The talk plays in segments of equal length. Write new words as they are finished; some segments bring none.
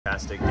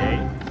Fantastic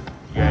day.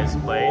 You guys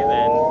play,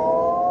 then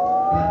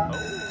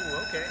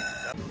okay.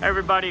 Hey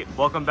everybody,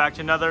 welcome back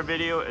to another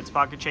video. It's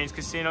Pocket Change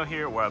Casino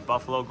here. We're at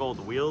Buffalo Gold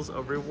Wheels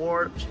of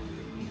Reward.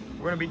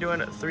 We're gonna be doing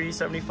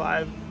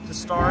 $3.75 to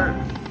start.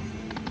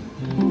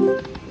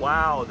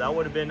 Wow, that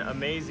would have been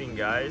amazing,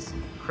 guys.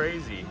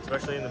 Crazy,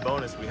 especially in the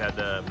bonus. We had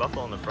the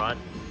Buffalo in the front.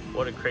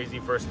 What a crazy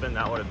first spin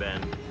that would have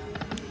been.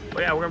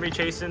 But yeah, we're gonna be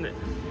chasing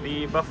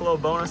the Buffalo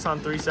bonus on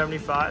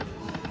 $3.75.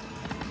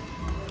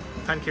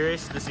 Kind of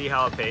curious to see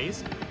how it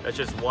pays. That's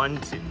just one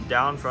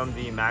down from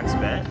the max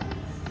bet.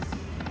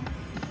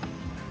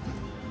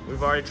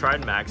 We've already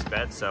tried max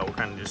bet, so we're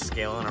kind of just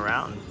scaling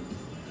around.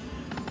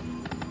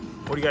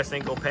 What do you guys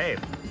think will pay?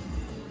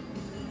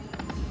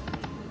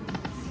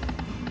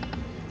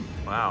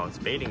 Wow, it's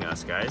baiting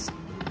us, guys.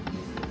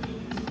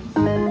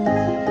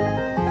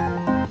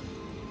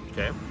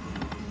 Okay.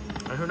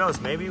 And who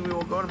knows, maybe we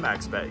will go to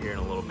max bet here in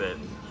a little bit.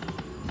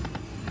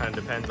 Kind of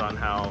depends on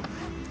how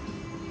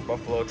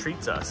Buffalo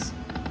treats us.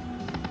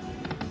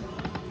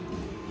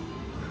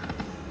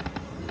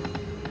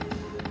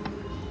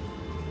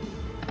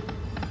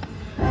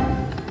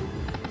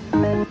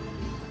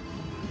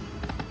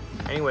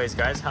 Anyways,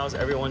 guys, how's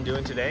everyone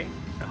doing today?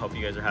 I hope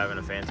you guys are having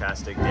a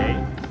fantastic day.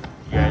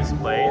 You guys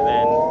play,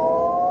 then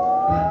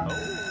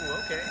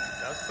okay,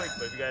 that was quick.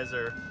 But if you guys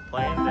are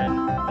playing, then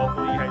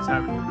hopefully you guys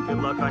have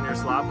good luck on your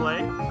slot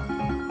play.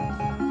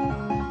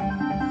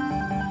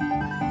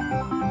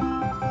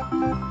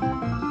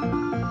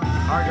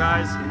 Alright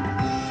guys,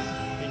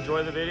 if you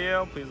enjoy the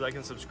video, please like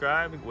and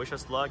subscribe. Wish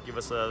us luck, give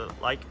us a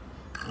like.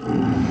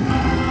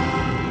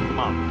 Come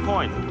on,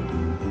 coin.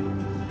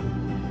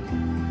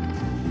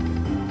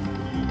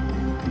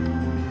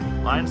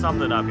 Line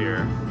something up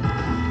here.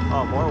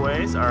 Oh, more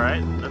ways,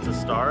 alright, that's a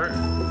start.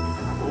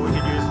 Well, we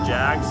could use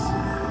jacks,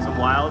 some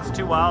wilds,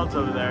 2 wilds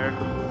over there.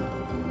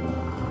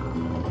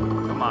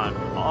 Come on,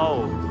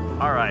 oh,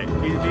 alright,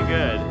 these would be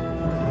good.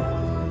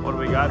 What do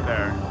we got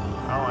there?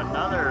 Oh,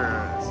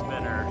 another spinner.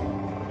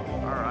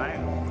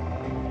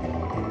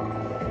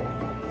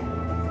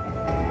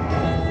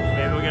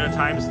 Maybe we'll get a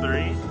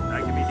 ×3.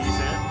 That could be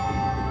decent.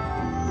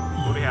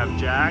 What do we have?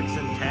 Jacks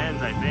and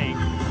 10s, I think.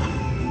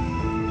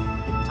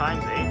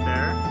 ×8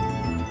 there.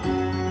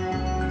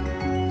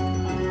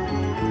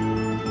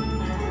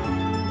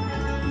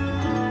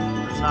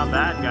 It's not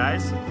bad,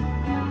 guys.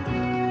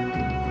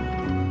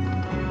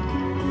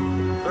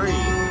 3.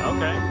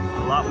 Okay.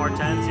 A lot more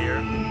 10s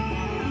here.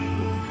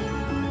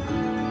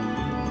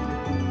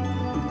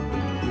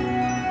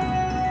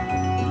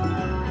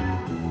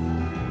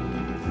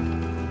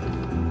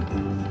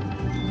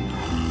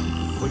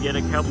 Get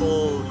a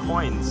couple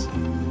coins.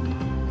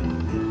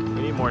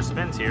 We need more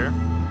spins here.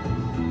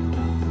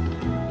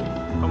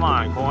 Come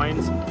on,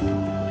 coins.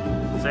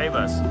 Save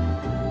us.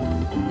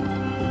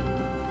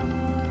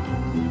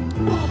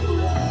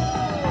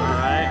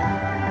 Alright.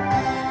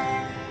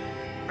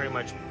 Pretty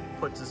much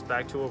puts us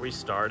back to where we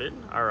started.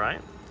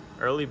 Alright.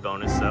 Early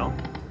bonus though.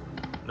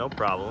 No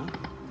problem.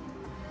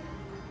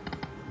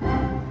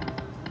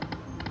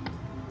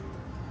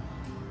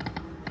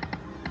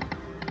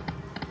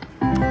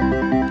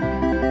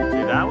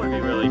 That would be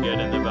really good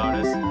in the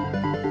bonus.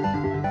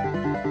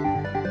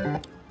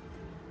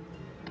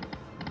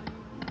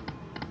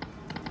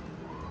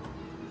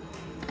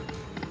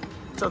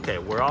 It's okay,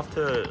 we're off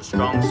to a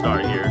strong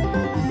start here.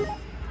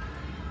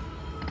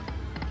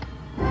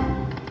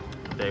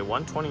 Day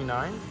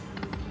 129.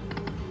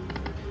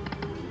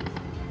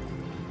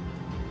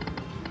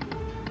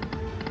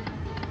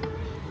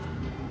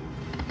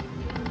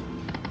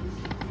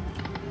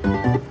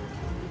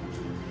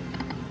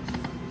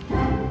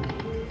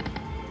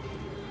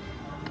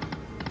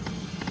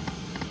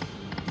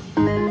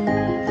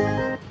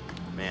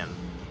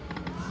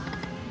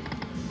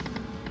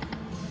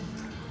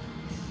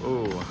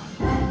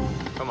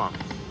 Come on.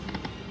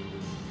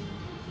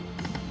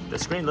 The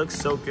screen looks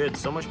so good,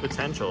 so much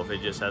potential if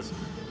it just has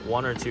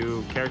 1 or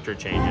 2 character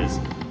changes.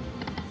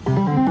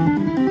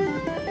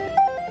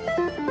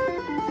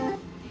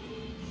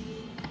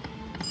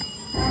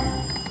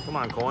 Come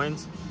on,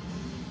 coins.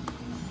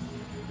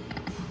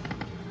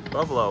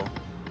 Buffalo.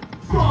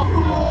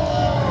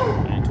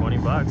 And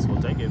 $20,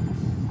 we'll take it.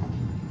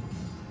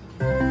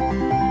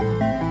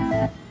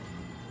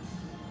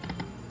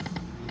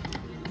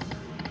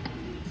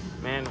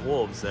 Man,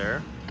 wolves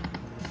there.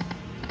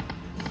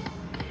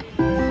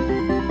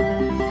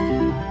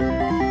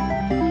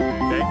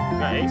 Okay, we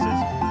got aces.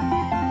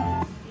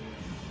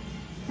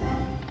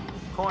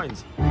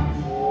 Coins.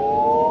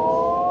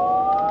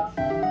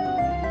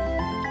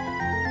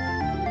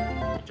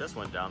 It just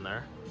went down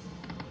there.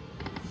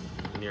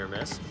 Near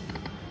miss.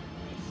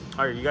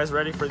 Alright, you guys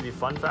ready for the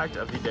fun fact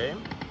of the day?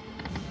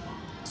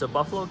 So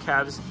Buffalo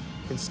calves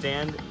can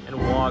stand and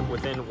walk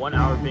within 1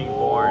 hour of being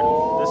born.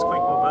 This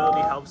quick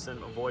mobility helps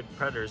them avoid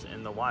predators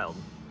in the wild.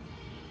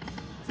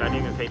 So I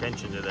didn't even pay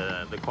attention to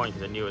the coin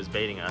because I knew it was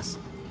baiting us.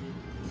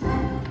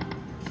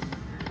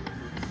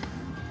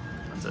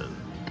 That's a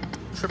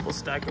triple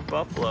stack of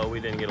Buffalo.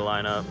 We didn't get a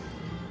line up.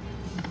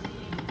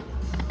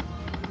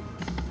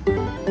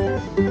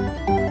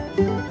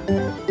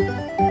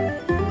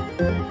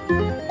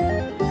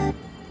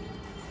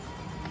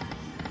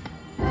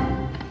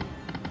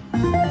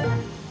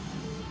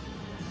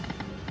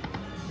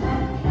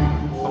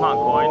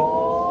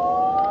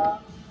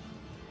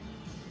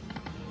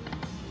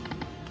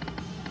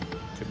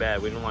 Too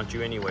bad, we didn't want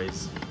you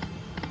anyways.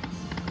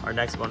 Our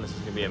next bonus is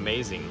gonna be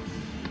amazing.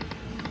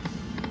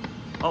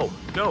 Oh,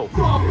 go!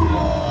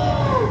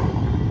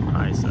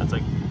 Nice, that's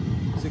like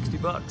 60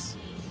 bucks.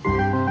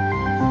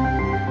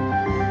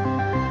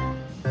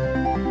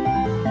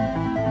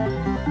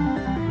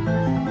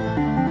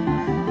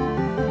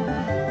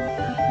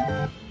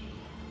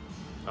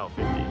 Oh,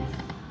 50.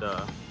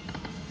 Duh.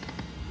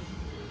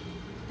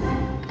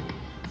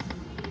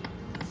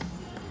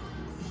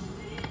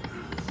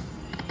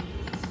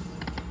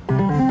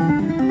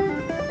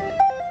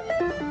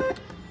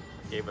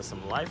 Gave us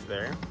some life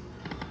there.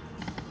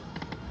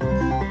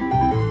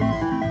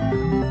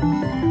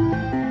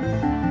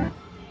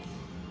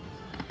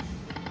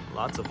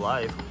 Lots of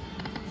life.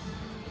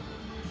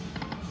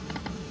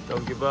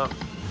 Don't give up.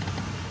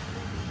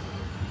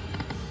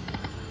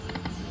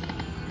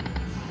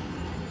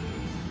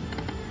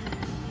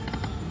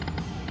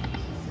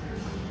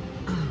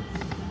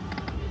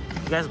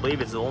 You guys believe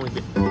it's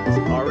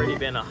already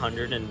been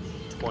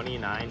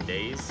 129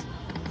 days,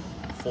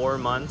 4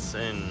 months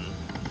and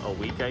a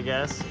week, I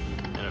guess,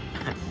 and a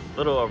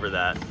little over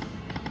that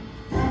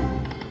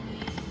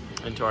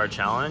into our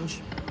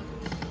challenge.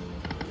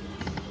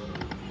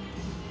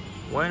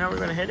 When are we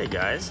gonna hit it,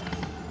 guys?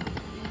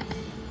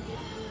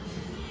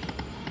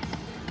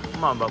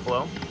 Come on,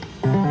 Buffalo.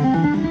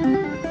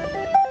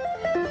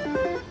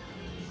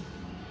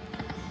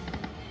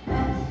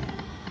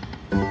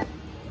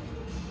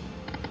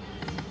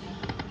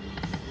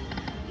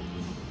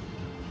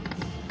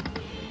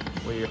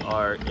 We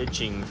are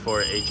itching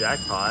for a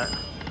jackpot.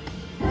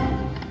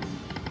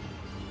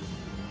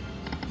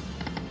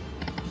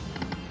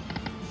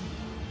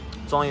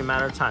 It's only a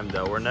matter of time,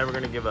 though. We're never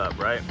gonna give up,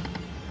 right?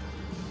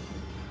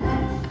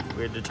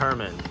 We're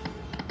determined.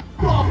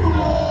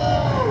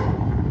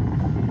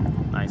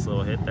 Nice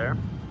little hit there.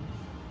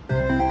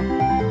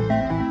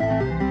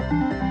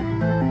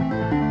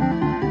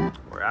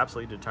 We're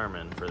absolutely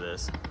determined for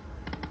this.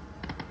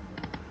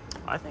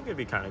 I think it'd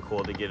be kind of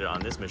cool to get it on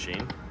this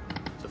machine.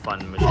 It's a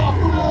fun machine.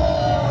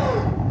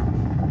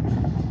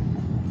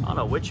 I don't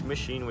know, which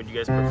machine would you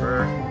guys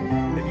prefer?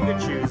 If you could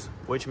choose,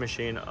 which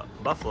machine,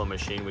 Buffalo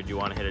machine, would you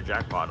want to hit a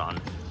jackpot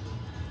on?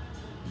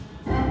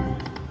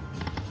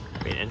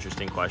 Be an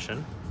interesting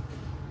question.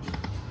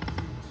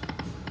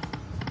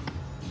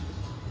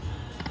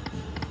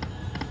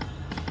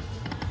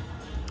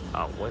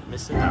 Oh, what,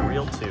 missing that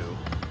reel too?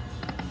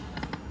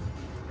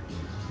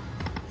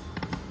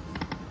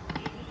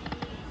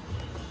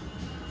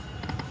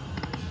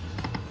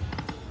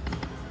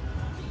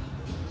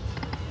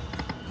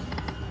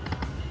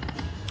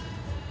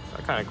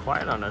 Got kind of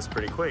quiet on us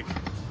pretty quick.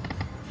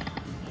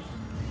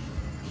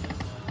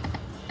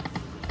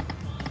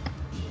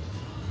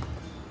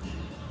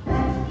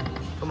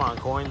 Come on,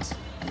 coins.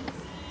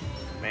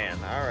 Man,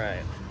 all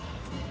right.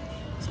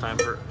 It's time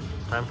for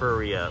a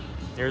re-up.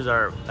 Here's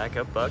our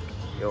backup buck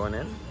going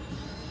in.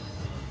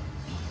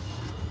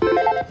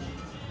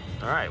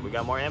 All right, we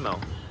got more ammo.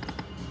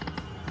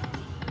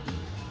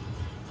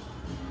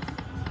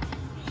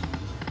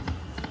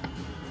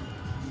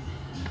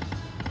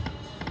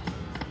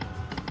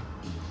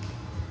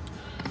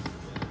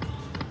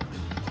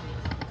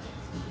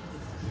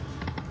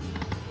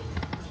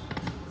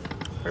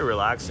 Very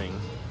relaxing.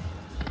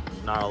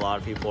 Not a lot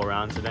of people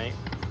around today.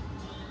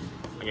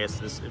 I guess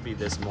this would be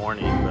this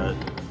morning, but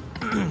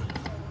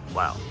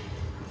wow.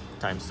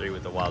 ×3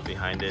 with the wild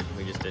behind it.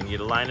 We just didn't get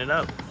to line it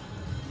up.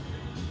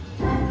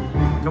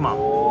 Come on.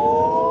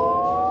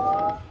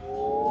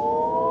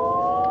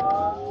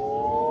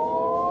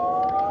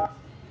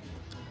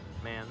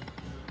 Man.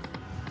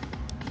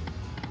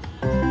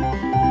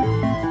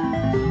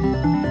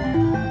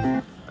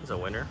 That's a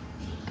winner.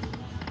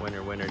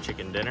 Winner, winner,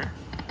 chicken dinner.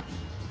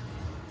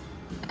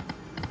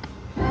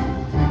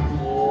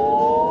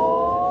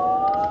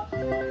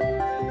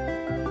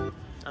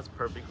 That's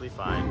perfectly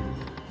fine.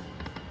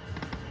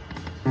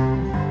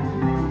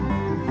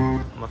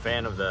 I'm a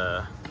fan of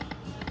the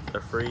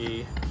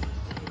free,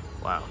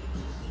 wow,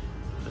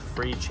 the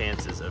free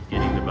chances of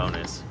getting the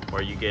bonus,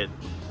 where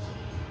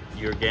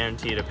you're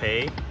guaranteed to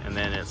pay, and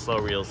then it slow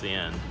reels the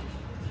end.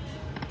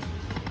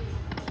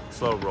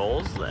 Slow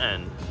rolls the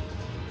end.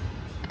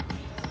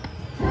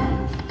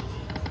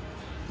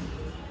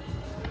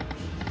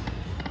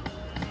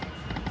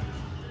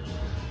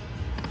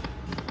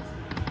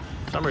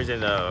 For some reason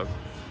the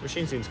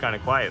machine seems kind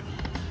of quiet.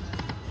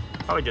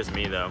 Probably just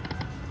me though.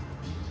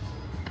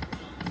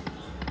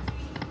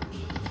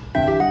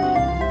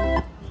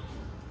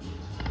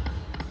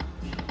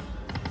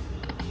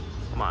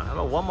 Come on, how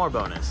about one more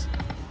bonus?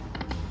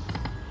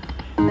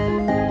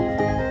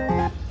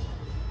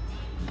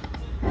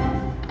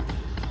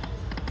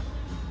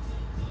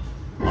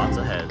 Lots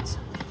of heads,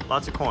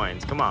 lots of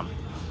coins, come on.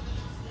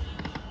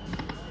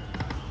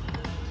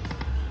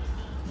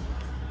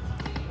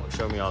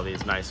 Show me all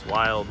these nice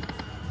wild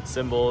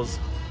symbols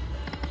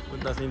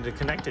with nothing to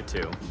connect it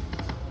to.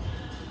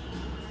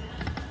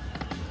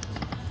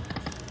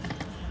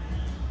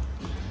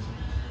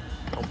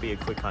 Don't be a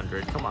quick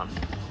 100, come on.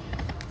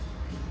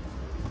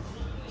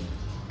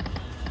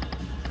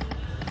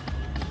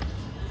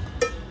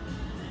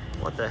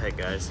 the heck,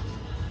 guys?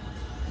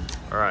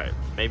 All right,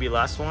 maybe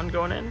last one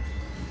going in.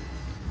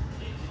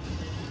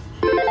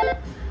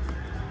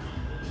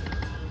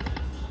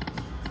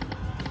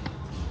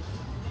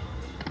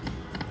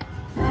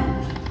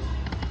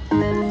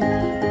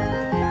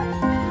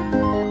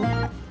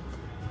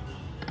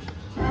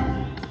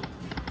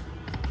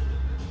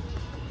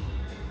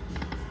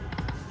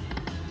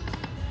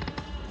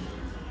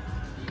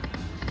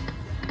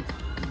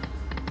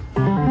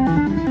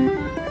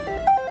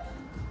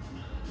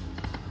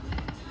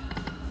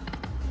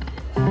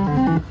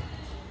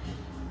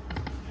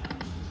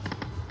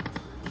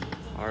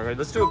 All right,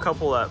 let's do a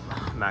couple at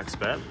max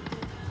bet.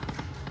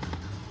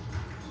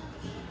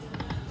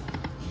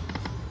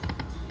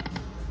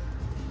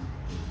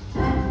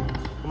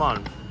 Come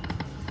on.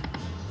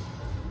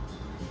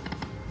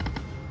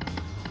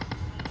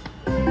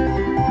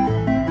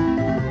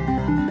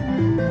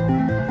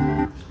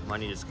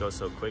 Money just goes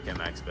so quick at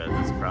max bet,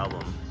 that's a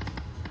problem.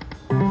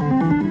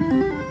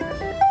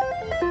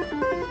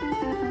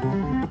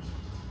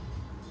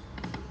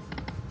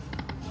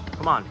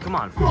 Come on, come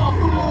on.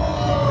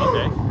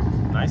 Okay,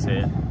 nice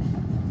hit.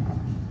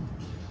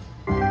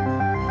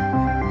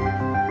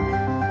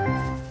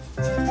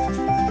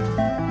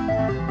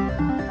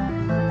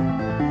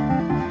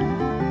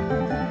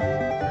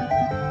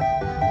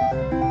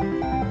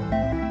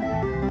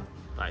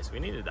 Nice, we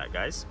needed that,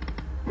 guys.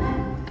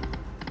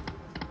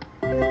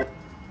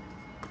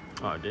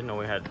 Oh, I didn't know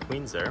we had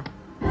queens there.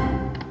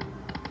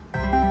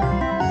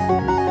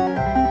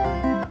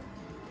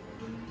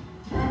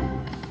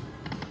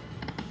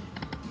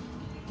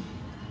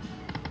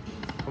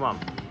 Come on.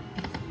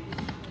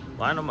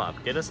 Line them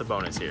up. Get us a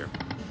bonus here.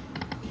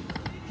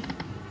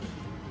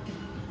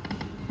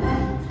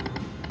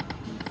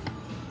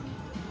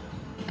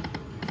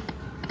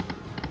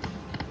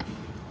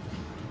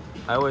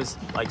 I always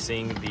like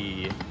seeing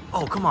the...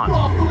 Oh, come on.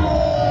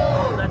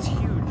 Oh, that's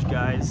huge,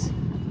 guys.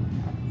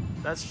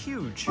 That's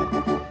huge. I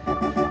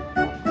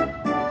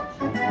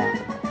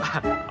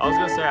was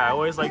gonna say, I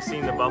always like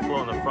seeing the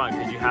buffalo in the front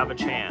because you have a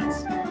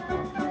chance.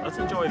 Let's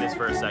enjoy this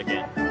for a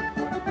second.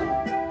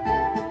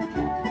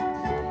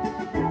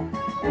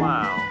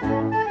 Wow.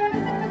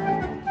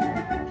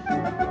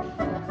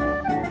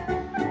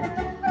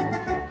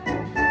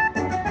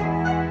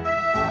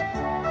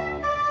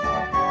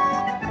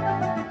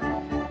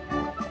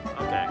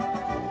 Okay.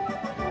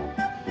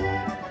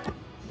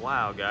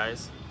 Wow,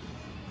 guys.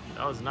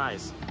 That was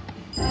nice.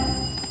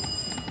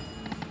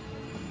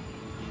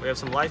 We have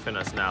some life in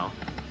us now.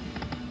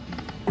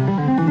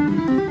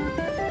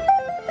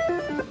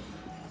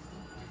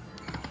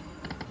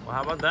 Well,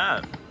 how about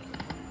that?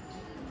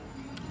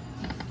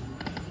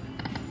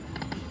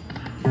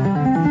 I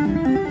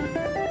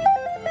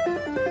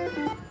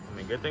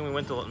mean, good thing we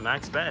went to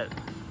max bet.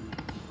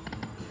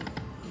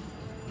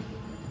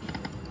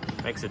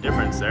 Makes a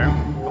difference there.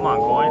 Come on,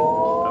 coin.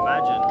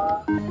 Imagine.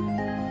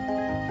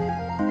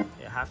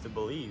 You have to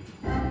believe.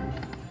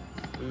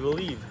 We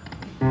believe.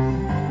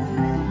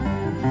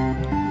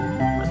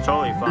 That's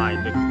totally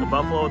fine. The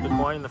buffalo with the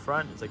coin in the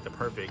front is like the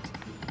perfect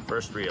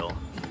first reel.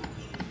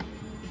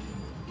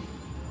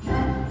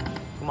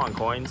 Come on,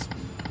 coins.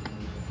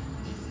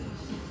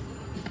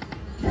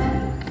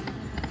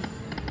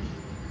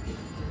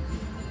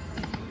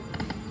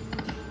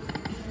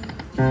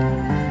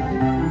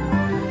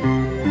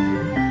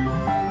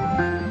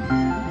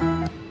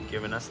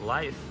 Giving us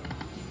life.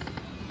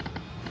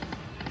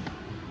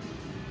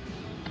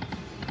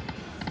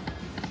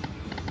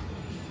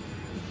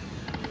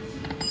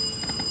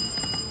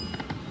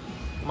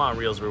 Come on,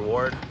 Reels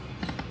Reward.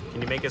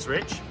 Can you make us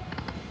rich?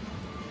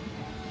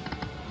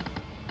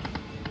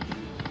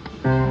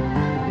 I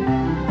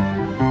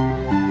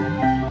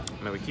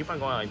mean, we keep on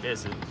going like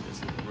this.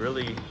 It's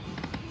really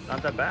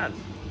not that bad.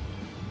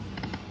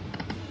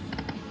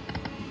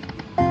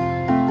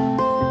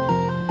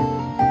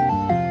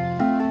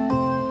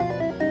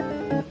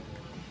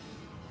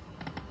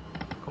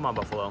 Come on,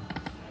 buffalo.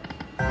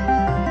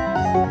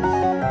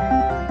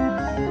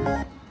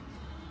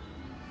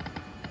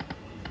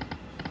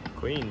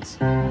 Queens.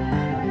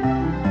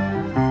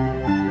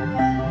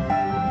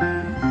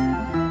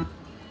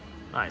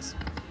 Nice.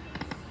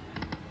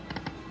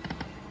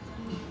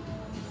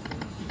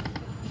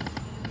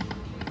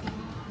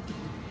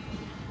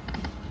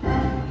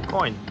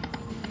 Coin.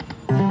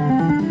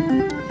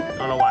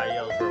 Don't know why I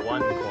yelled for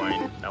one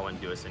coin. That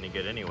wouldn't do us any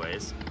good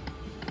anyways.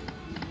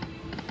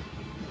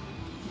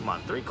 Come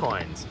on, 3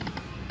 coins.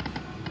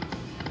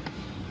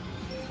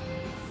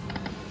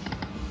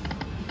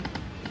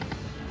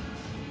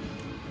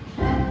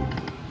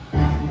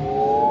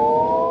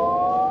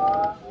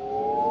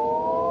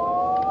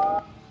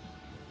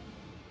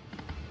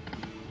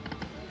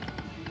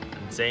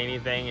 Didn't say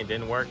anything, it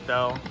didn't work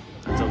though.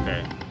 That's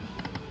okay.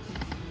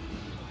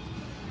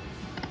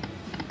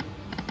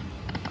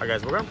 Alright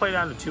guys, we're gonna play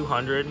down to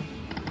 200.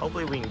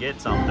 Hopefully we can get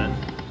something.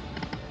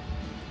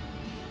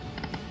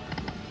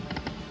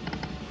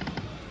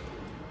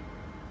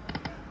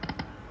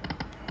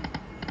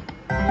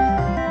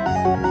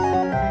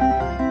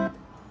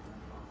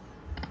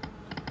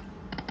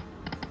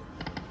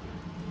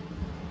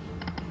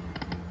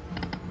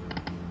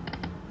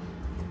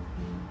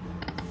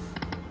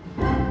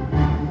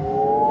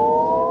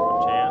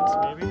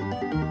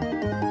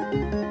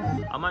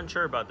 I'm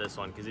unsure about this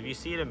one, because if you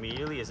see it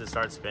immediately as it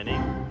starts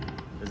spinning,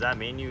 does that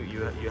mean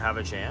you have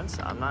a chance?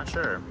 I'm not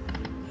sure.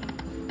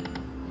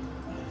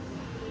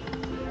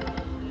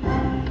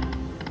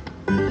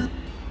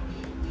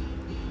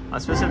 I'm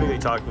specifically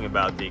talking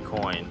about the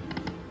coin.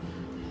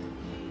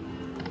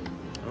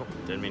 Oh,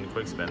 didn't mean to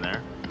quick spin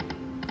there.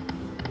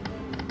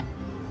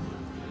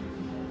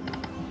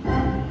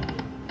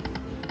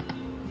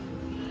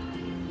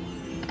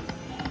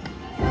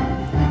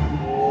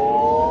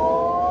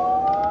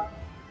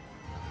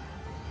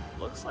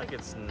 Looks like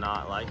it's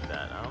not like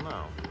that. I don't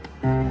know.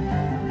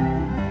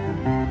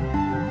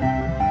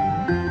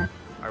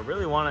 I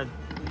really want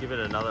to give it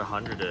another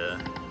 100 to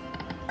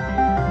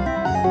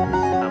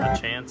have a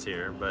chance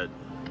here, but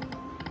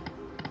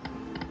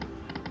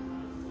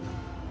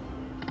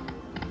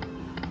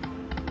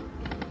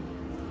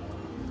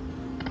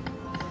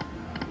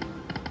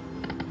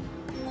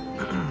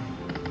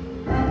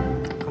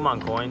come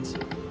on, coins.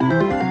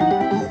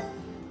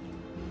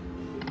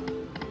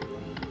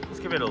 Let's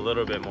give it a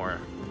little bit more.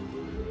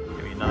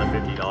 Maybe another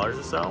 $50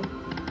 or so.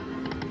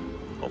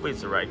 Hopefully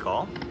it's the right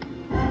call.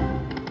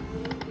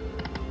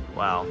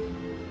 Wow.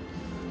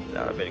 That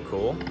would have been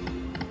cool.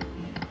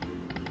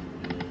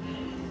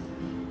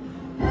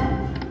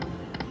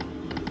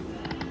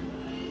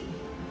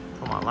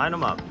 Come on, line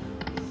them up.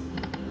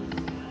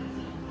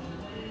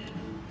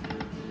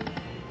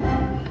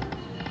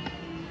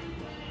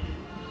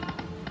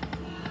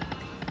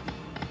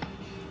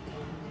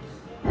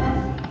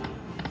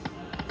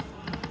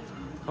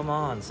 Come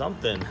on,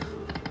 something.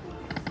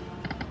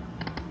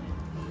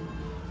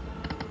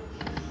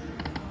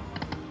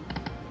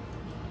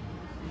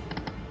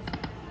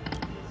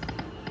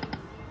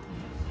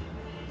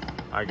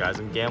 All right, guys,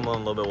 I'm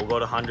gambling a little bit. We'll go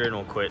to 100 and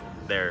we'll quit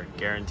there,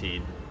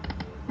 guaranteed.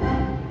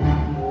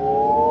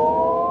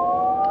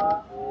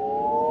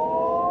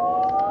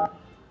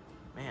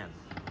 Man.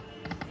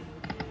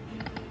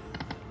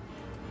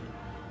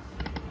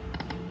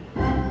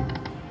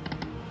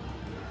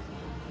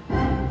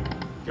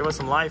 Give us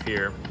some life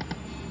here.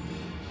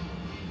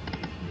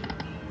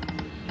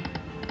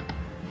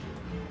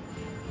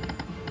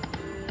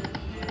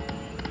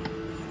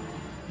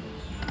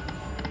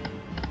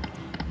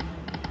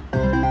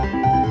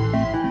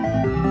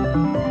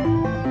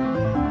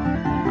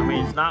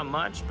 Not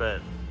much,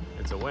 but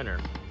it's a winner.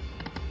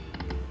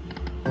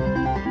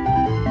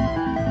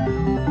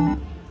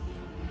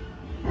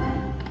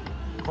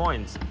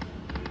 Coins.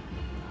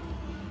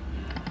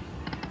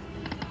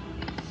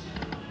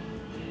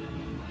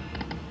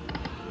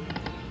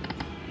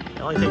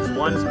 It only takes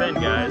one spin,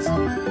 guys.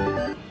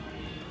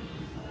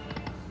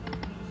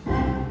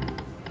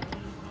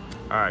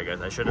 Alright,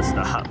 guys, I should have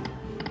stopped.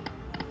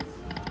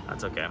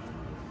 That's okay.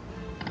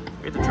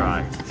 We had to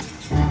try.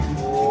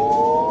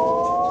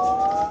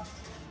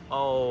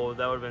 Oh,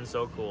 that would have been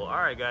so cool. All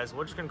right, guys,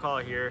 we're just going to call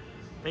it here.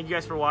 Thank you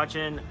guys for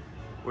watching.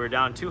 We're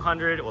down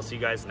 200. We'll see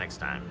you guys next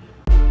time.